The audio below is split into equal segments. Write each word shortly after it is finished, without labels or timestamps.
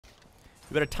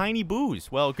We got a tiny booze.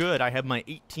 Well, good. I have my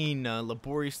 18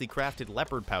 laboriously crafted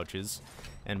leopard pouches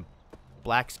and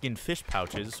black skinned fish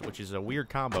pouches, which is a weird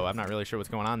combo. I'm not really sure what's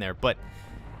going on there, but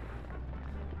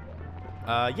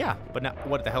yeah. But now,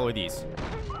 what the hell are these?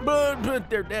 But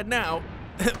they're dead now.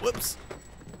 Whoops.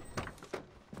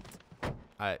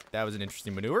 That was an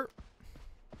interesting maneuver.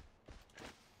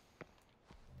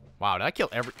 Wow, did I kill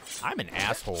every... I'm an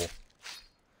asshole.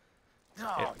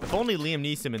 If only Liam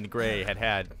Neeson in the Gray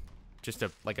had just a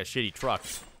shitty truck.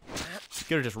 He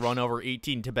could have just run over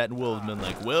 18 Tibetan wolves and been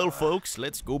like, well, folks,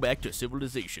 let's go back to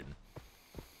civilization.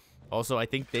 Also, I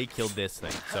think they killed this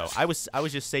thing. So, I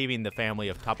was just saving the family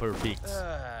of Topper Peaks.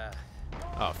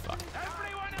 Oh, fuck.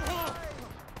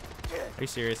 Are you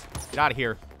serious? Get out of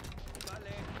here.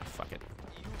 Fuck it.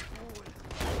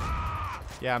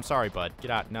 Yeah, I'm sorry, bud.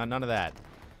 Get out. No, none of that.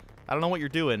 I don't know what you're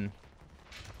doing.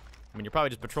 I mean, you're probably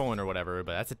just patrolling or whatever,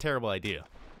 but that's a terrible idea.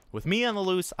 With me on the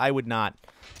loose, I would not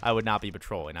be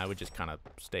patrolling. I would just kind of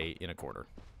stay in a corner.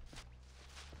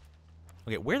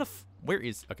 Okay, where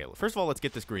is... Okay, well, first of all, let's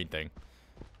get this green thing.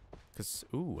 Because,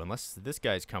 ooh, unless this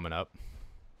guy's coming up.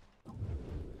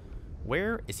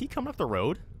 Where... Is he coming up the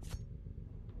road?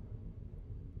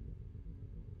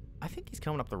 I think he's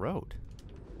coming up the road.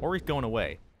 Or he's going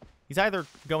away. He's either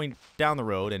going down the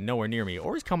road and nowhere near me,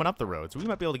 or he's coming up the road. So we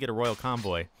might be able to get a royal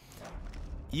convoy.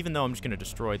 Even though I'm just going to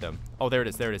destroy them. Oh, there it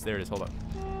is, there it is, there it is. Hold on.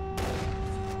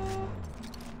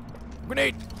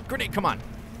 Grenade! Grenade, come on.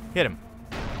 Hit him.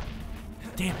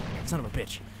 Damn it, son of a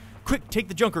bitch. Quick, take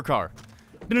the junker car.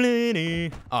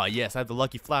 Ah, yes, I have the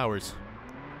lucky flowers.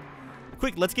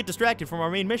 Quick, let's get distracted from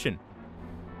our main mission.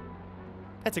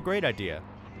 That's a great idea.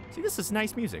 See, this is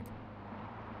nice music.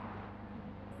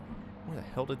 Where the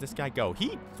hell did this guy go?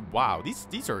 Wow,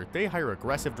 they hire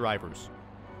aggressive drivers.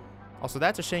 Also,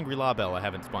 that's a Shangri-La bell I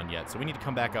haven't spun yet, so we need to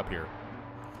come back up here.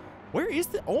 Where is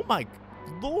the... Oh my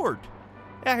lord.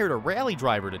 I hired a rally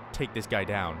driver to take this guy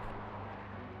down.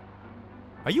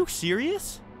 Are you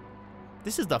serious?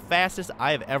 This is the fastest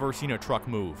I have ever seen a truck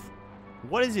move.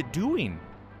 What is it doing?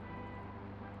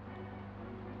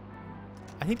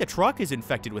 I think the truck is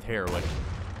infected with heroin.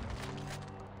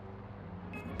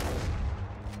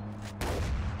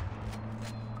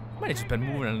 Might have just been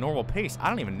moving at a normal pace. I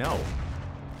don't even know.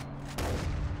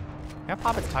 Can I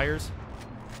pop its tires?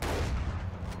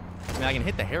 I mean, I can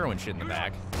hit the heroin shit in the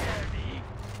back.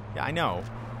 Yeah, I know.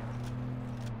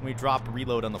 We drop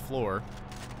reload on the floor.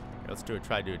 Let's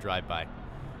try to do a drive-by.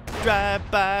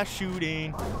 Drive-by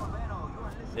shooting.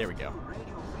 There we go.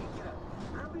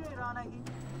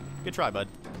 Good try, bud.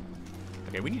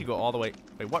 Okay, we need to go all the way.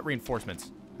 Wait, what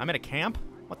reinforcements? I'm at a camp?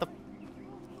 What the?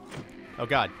 Oh,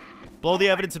 God. Blow the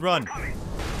evidence and run.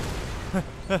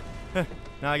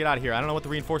 Now get out of here. I don't know what the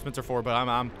reinforcements are for, but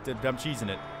I'm cheesing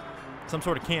it. Some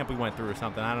sort of camp we went through or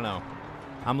something. I don't know.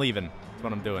 I'm leaving. That's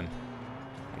what I'm doing.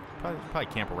 Probably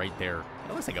camp right there.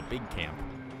 That looks like a big camp.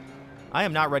 I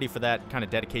am not ready for that kind of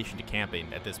dedication to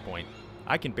camping at this point.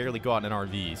 I can barely go out in an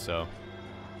RV, so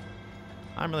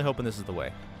I'm really hoping this is the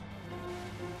way.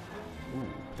 Ooh,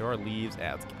 there are leaves.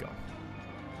 Let's keep going.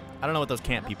 I don't know what those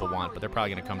camp people want, but they're probably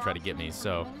going to come try to get me,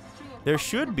 so there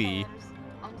should be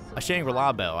a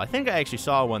Shangri-La bell. I think I actually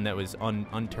saw one that was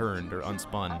unturned or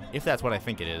unspun, if that's what I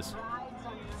think it is.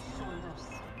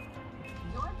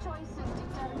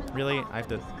 Really? I have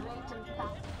to...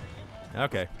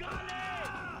 Okay.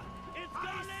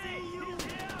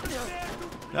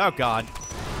 Oh, God.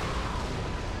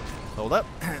 Hold up.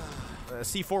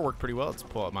 C4 worked pretty well. Let's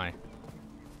pull up my...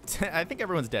 I think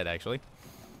everyone's dead, actually.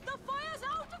 The fire's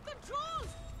out of control.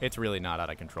 It's really not out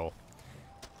of control.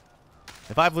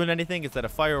 If I've learned anything, it's that a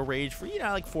fire will rage for,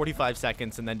 like 45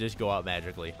 seconds and then just go out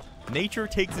magically. Nature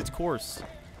takes its course.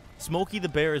 Smokey the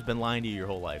Bear has been lying to you your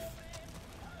whole life.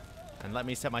 And let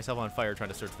me set myself on fire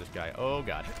trying to search this guy. Oh,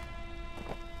 God.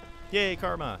 Yay,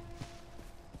 karma.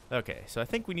 Okay, so I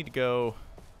think we need to go...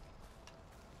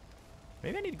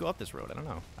 Maybe I need to go up this road. I don't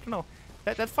know. I don't know.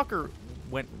 That fucker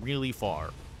went really far.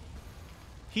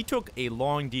 He took a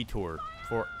long detour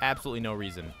for absolutely no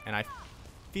reason. And I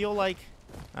feel like...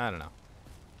 I don't know.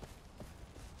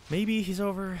 Maybe he's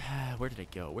over... Where did it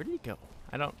go? Where did he go?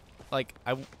 I don't... Like,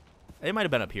 it might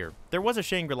have been up here. There was a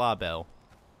Shangri-La bell.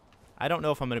 I don't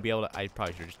know if I'm going to be able to... I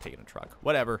probably should have just taken a truck.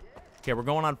 Whatever. Okay, we're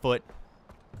going on foot.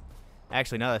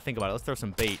 Actually, now that I think about it, let's throw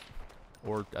some bait.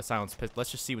 Or a silenced pistol.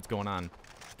 Let's just see what's going on.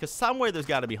 Because somewhere there's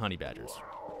got to be honey badgers.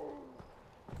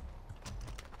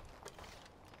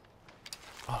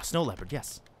 Oh, snow leopard,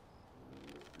 yes.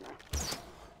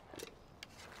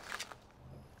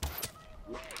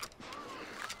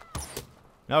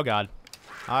 Oh, God.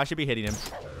 I should be hitting him.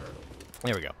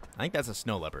 There we go. I think that's a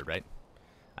snow leopard, right?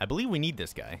 I believe we need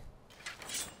this guy.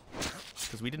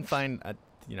 because we didn't find,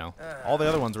 you know, all the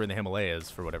other ones were in the Himalayas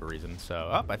for whatever reason.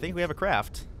 So, I think we have a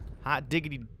craft. Hot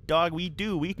diggity dog, we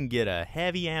do. We can get a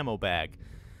heavy ammo bag.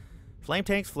 Flame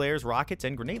tanks, flares, rockets,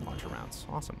 and grenade launcher rounds.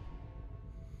 Awesome.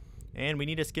 And we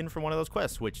need a skin for one of those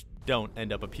quests, which don't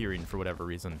end up appearing for whatever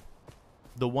reason.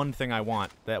 The one thing I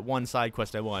want, that one side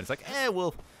quest I want, it's like,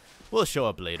 we'll show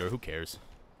up later. Who cares?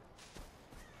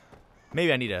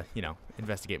 Maybe I need to, you know,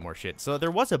 investigate more shit. So there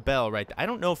was a bell right there. I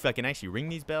don't know if I can actually ring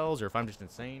these bells or if I'm just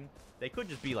insane. They could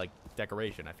just be, like,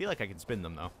 decoration. I feel like I can spin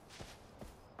them, though.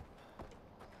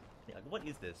 Yeah, what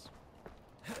is this?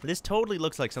 This totally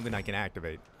looks like something I can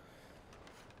activate.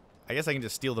 I guess I can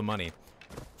just steal the money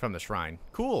from the shrine.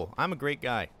 Cool. I'm a great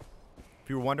guy. If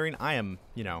you were wondering, I am,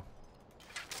 you know,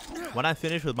 when I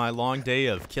finish with my long day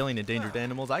of killing endangered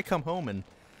animals, I come home and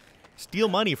steal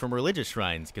money from religious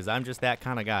shrines because I'm just that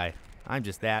kind of guy. I'm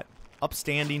just that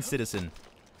upstanding citizen.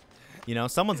 You know,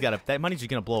 someone's got to, that money's just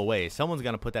going to blow away. Someone's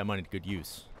going to put that money to good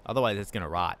use. Otherwise, it's going to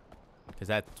rot because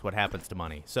that's what happens to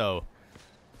money. So,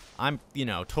 I'm, you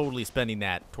know, totally spending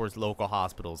that towards local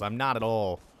hospitals. I'm not at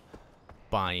all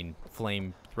buying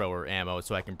flamethrower ammo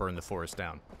so I can burn the forest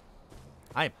down.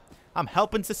 I'm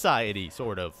helping society,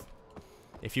 sort of.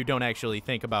 If you don't actually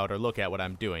think about or look at what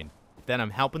I'm doing, then I'm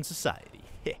helping society.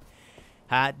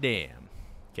 Hot damn.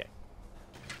 Okay.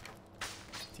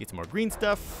 Let's get some more green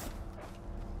stuff.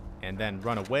 And then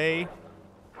run away.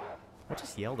 What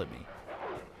just yelled at me?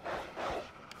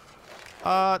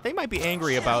 They might be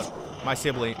angry about my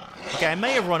sibling. Okay, I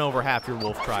may have run over half your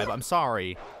wolf tribe. I'm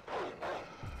sorry.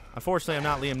 Unfortunately, I'm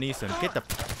not Liam Neeson. Get the...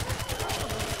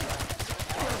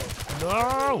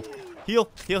 No! Heal.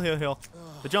 Heal, heal, heal.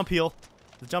 The jump heal.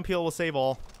 The jump heal will save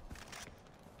all.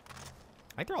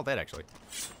 I think they're all dead, actually.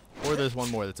 Or there's one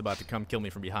more that's about to come kill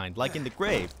me from behind, like in the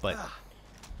grave, but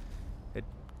it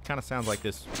kind of sounds like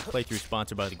this playthrough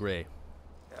sponsored by the Grey.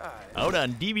 Out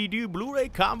on DVD Blu-ray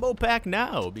combo pack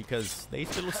now, because they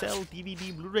still sell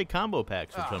DVD Blu-ray combo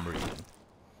packs for some reason.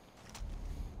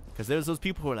 Because there's those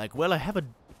people who are like, well, I have a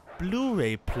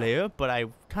Blu-ray player, but I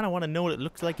kind of want to know what it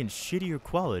looks like in shittier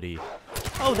quality.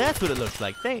 Oh, that's what it looks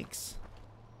like. Thanks.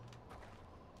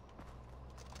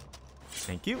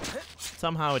 Thank you.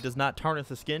 Somehow it does not tarnish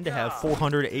the skin to have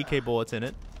 400 AK bullets in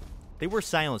it. They were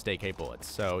silenced AK bullets,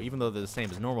 so even though they're the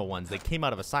same as normal ones, they came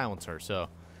out of a silencer, so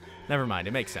never mind,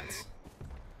 it makes sense.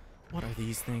 What are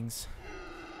these things?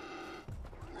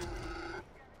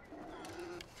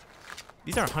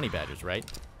 These aren't honey badgers, right?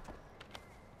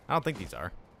 I don't think these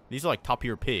are. These are like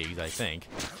tapir pigs, I think.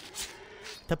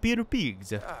 Tapir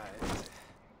pigs.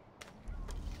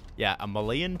 Yeah, a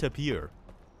Malayan tapir.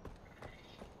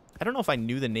 I don't know if I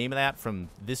knew the name of that from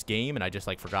this game and I just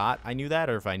like forgot I knew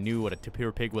that, or if I knew what a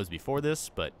tapir pig was before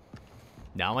this, but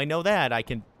now I know that, I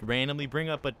can randomly bring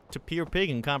up a tapir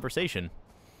pig in conversation.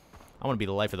 I want to be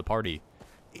the life of the party.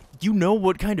 You know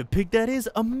what kind of pig that is?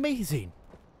 Amazing.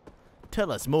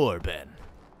 Tell us more, Ben.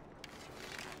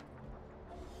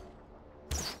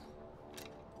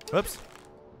 Whoops.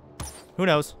 Who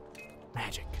knows?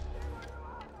 Magic.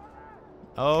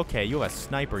 Okay, you have a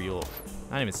sniper, you'll...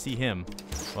 I didn't even see him.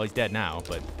 Well, he's dead now,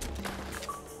 but...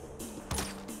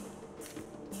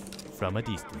 From a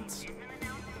distance.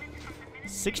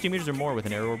 60 meters or more with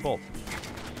an arrow or bolt.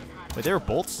 Wait, there are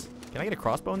bolts? Can I get a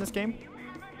crossbow in this game?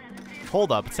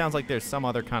 Hold up, it sounds like there's some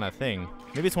other kind of thing.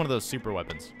 Maybe it's one of those super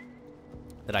weapons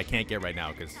that I can't get right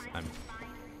now because I'm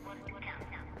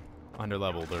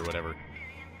under-leveled or whatever.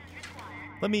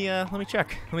 Let me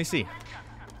check. Let me see.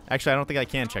 Actually, I don't think I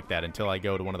can check that until I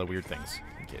go to one of the weird things.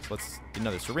 Okay, so let's get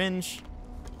another syringe.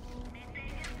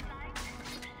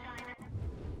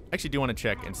 Actually, do want to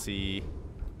check and see.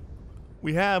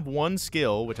 We have one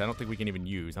skill, which I don't think we can even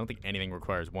use. I don't think anything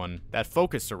requires one. That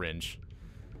focus syringe,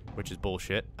 which is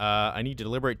bullshit. I need to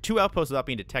liberate 2 outposts without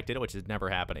being detected, which is never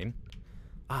happening.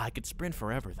 Ah, I could sprint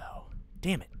forever, though.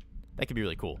 Damn it. That could be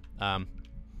really cool.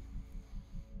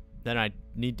 Then I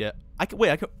need to...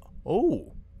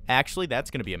 Oh, actually,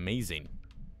 that's going to be amazing.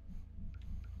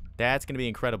 That's going to be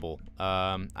incredible.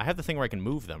 I have the thing where I can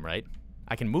move them, right?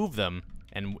 I can move them,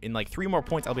 and in like 3 more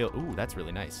points, I'll be able... Ooh, that's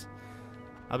really nice.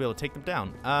 I'll be able to take them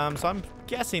down. So I'm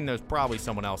guessing there's probably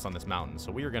someone else on this mountain.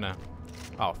 So we are going to...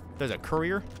 Oh, there's a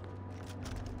courier?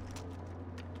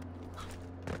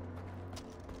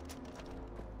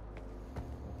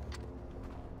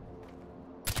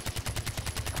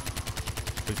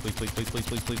 Please, please, please, please, please,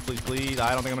 please, please, please, please.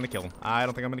 I don't think I'm going to kill him. I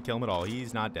don't think I'm going to kill him at all.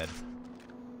 He's not dead.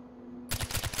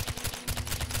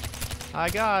 I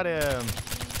got him.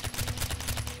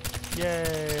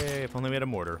 Yay. If only we had a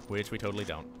mortar, which we totally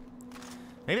don't.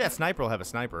 Maybe that sniper will have a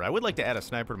sniper. I would like to add a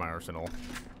sniper to my arsenal.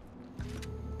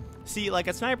 See, like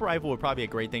a sniper rifle would probably be a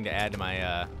great thing to add to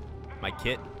my my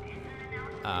kit.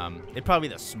 It'd probably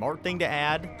be the smart thing to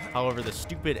add. However, the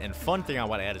stupid and fun thing I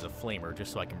want to add is a flamer,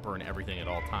 just so I can burn everything at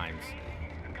all times.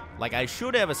 Like, I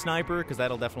should have a sniper, because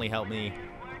that'll definitely help me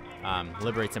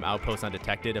liberate some outposts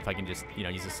undetected if I can just, you know,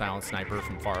 use a silent sniper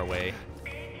from far away.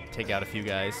 Take out a few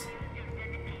guys.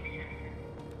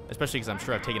 Especially because I'm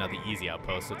sure I've taken out the easy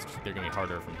outposts, so they're going to be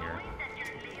harder from here.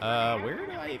 Where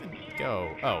do I even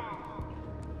go? Oh.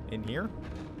 In here?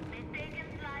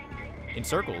 In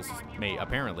circles, mate,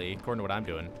 apparently, according to what I'm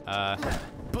doing.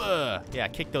 Yeah,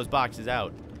 kick those boxes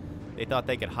out. They thought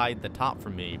they could hide the top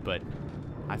from me, but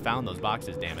I found those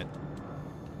boxes, damn it.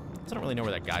 I don't really know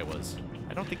where that guy was.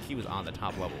 I don't think he was on the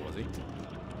top level, was he?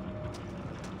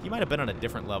 He might have been on a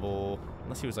different level,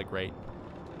 unless he was, like, right...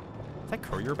 Is that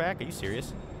Courier back? Are you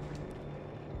serious?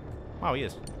 Wow, he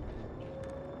is.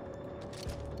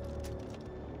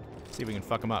 Let's see if we can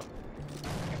fuck him up.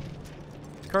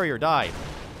 Courier died.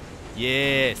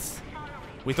 Yes.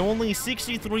 With only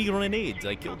 63 grenades,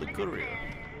 I killed the courier.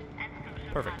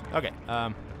 Perfect. Okay.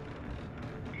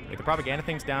 Wait, the propaganda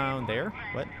thing's down there?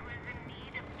 What?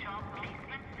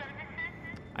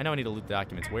 I know I need to loot the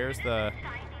documents. Where's the...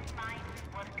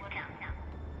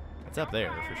 It's up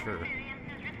there, for sure.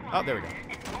 Oh, there we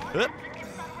go.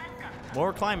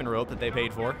 More climbing rope that they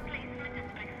paid for.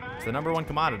 It's the #1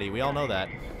 commodity. We all know that.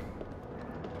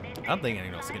 I don't think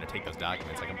anyone else is going to take those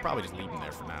documents. I can probably just leave them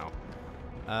there for now.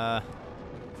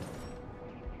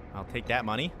 I'll take that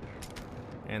money.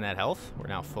 And that health. We're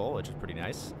now full, which is pretty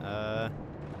nice.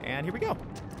 And here we go.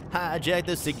 Hijack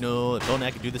the signal. If only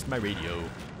I could do this to my radio.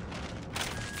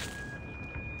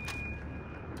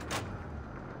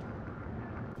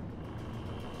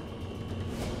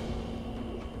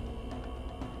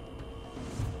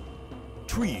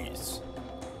 Trees.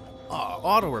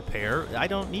 Auto repair. I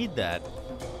don't need that.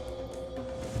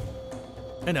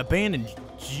 An abandoned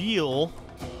jail.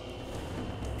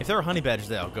 If there are honey badgers,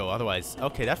 they'll go. Otherwise,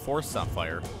 okay, that forest is on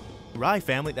fire. Rye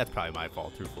family. That's probably my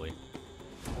fault, truthfully.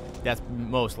 That's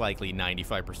most likely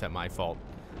 95% my fault.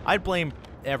 I'd blame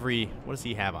every... What does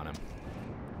he have on him?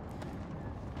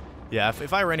 Yeah,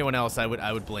 if I were anyone else, I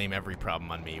would blame every problem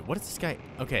on me. What is this guy?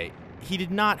 Okay, he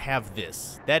did not have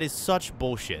this. That is such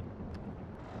bullshit.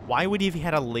 Why would he have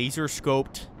had a laser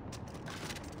scoped?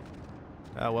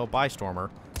 Well, bye, Stormer.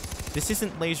 This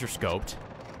isn't laser scoped.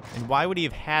 And why would he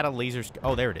have had a laser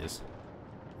Oh, there it is.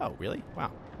 Oh, really?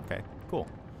 Wow. Okay, cool.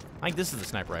 I think this is the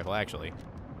sniper rifle, actually.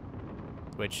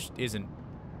 Which isn't...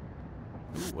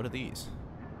 Ooh, what are these?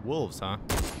 Wolves, huh?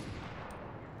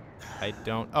 I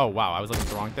don't... Oh, wow, I was looking at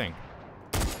the wrong thing.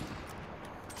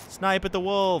 Snipe at the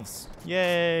wolves!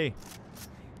 Yay!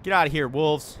 Get out of here,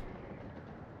 wolves!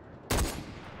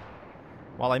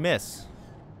 While I miss.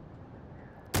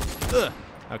 Ugh!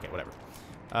 Okay, whatever.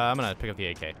 I'm gonna pick up the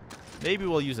AK. Maybe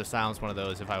we'll use a silence one of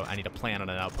those if I need to plan on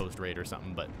an outpost raid or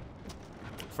something, but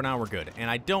for now we're good. And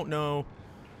I don't know...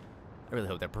 I really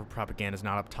hope that propaganda's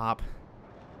not up top.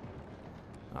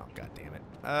 Oh, god damn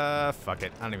it. Fuck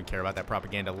it. I don't even care about that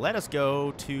propaganda. Let us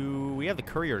go to... We have the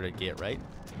courier to get, right?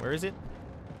 Where is it?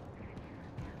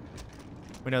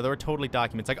 Wait, no, there were totally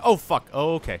documents. Like, oh, fuck.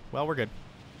 Oh, okay. Well, we're good.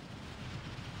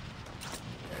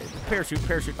 Parachute,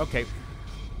 parachute. Okay.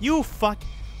 You fuck.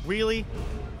 Really?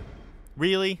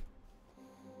 Really?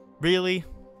 Really?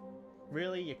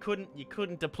 Really? You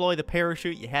couldn't deploy the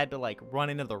parachute? You had to, like, run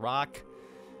into the rock?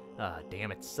 Ah,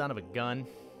 damn it. Son of a gun.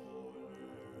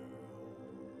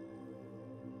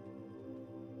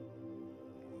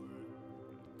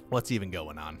 What's even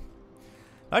going on? Do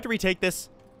I have to retake this?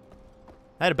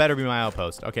 That better be my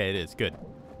outpost. Okay, it is. Good.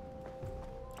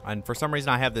 And for some reason,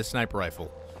 I have this sniper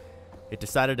rifle. It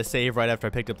decided to save right after I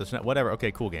picked up the sniper. Whatever.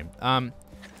 Okay, cool game.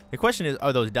 The question is,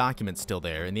 are those documents still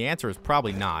there? And the answer is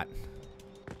probably not.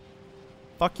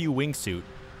 Fuck you, Wingsuit.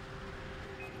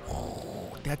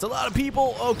 Oh, that's a lot of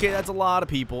people. Okay, that's a lot of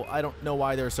people. I don't know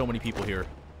why there are so many people here.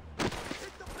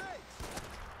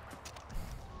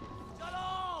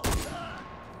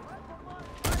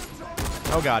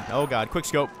 Oh god, oh god. Quick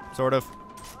scope, sort of.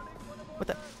 What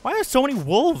the? Why are there so many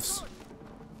wolves?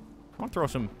 I want to throw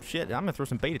some shit. I'm gonna throw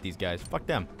some bait at these guys. Fuck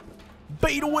them.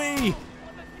 Bait away!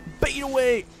 Bait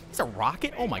away! It's a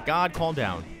rocket? Oh my god, calm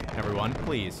down, everyone,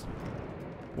 please.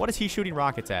 What is he shooting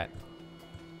rockets at?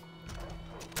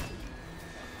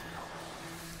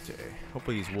 Okay,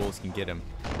 hopefully these wolves can get him.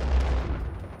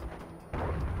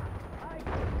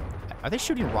 Are they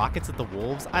shooting rockets at the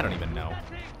wolves? I don't even know.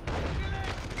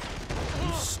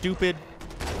 You stupid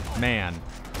man.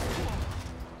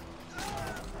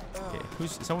 Okay,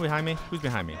 who's someone behind me? Who's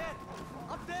behind me?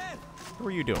 What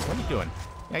are you doing? What are you doing?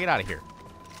 Yeah, get out of here.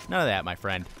 None of that, my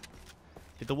friend.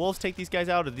 Did the wolves take these guys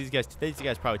out, or these guys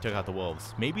probably took out the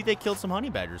wolves? Maybe they killed some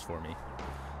honey badgers for me.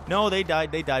 No, they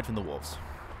died. They died from the wolves.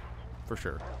 For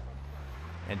sure.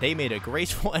 And they made a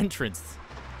graceful entrance.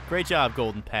 Great job,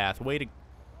 Golden Path. Way to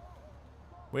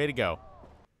go.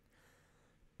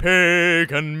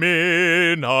 Pagan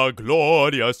men are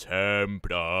glorious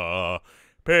emperor.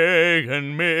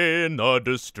 Pagan men, the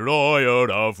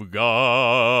destroyer of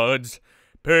gods.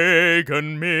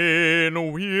 Pagan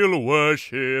men will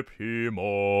worship him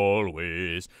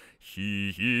always. He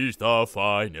is the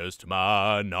finest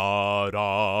man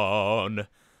around.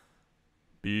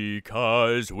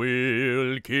 Because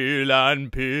we'll kill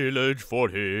and pillage for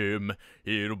him,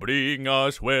 he'll bring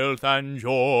us wealth and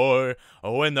joy.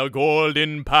 When the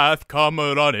golden path come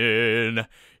running,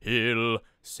 he'll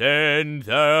send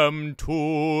them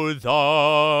to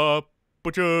the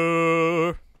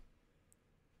butcher.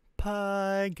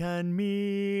 Pagan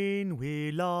men,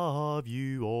 we love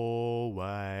you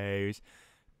always.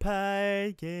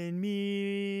 Pagan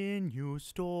men, you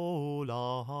stole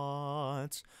our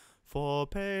hearts. For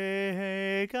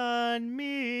pagan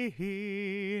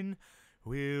men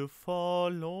will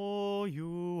follow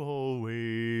you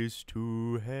always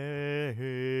to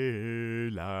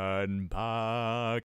hell and back.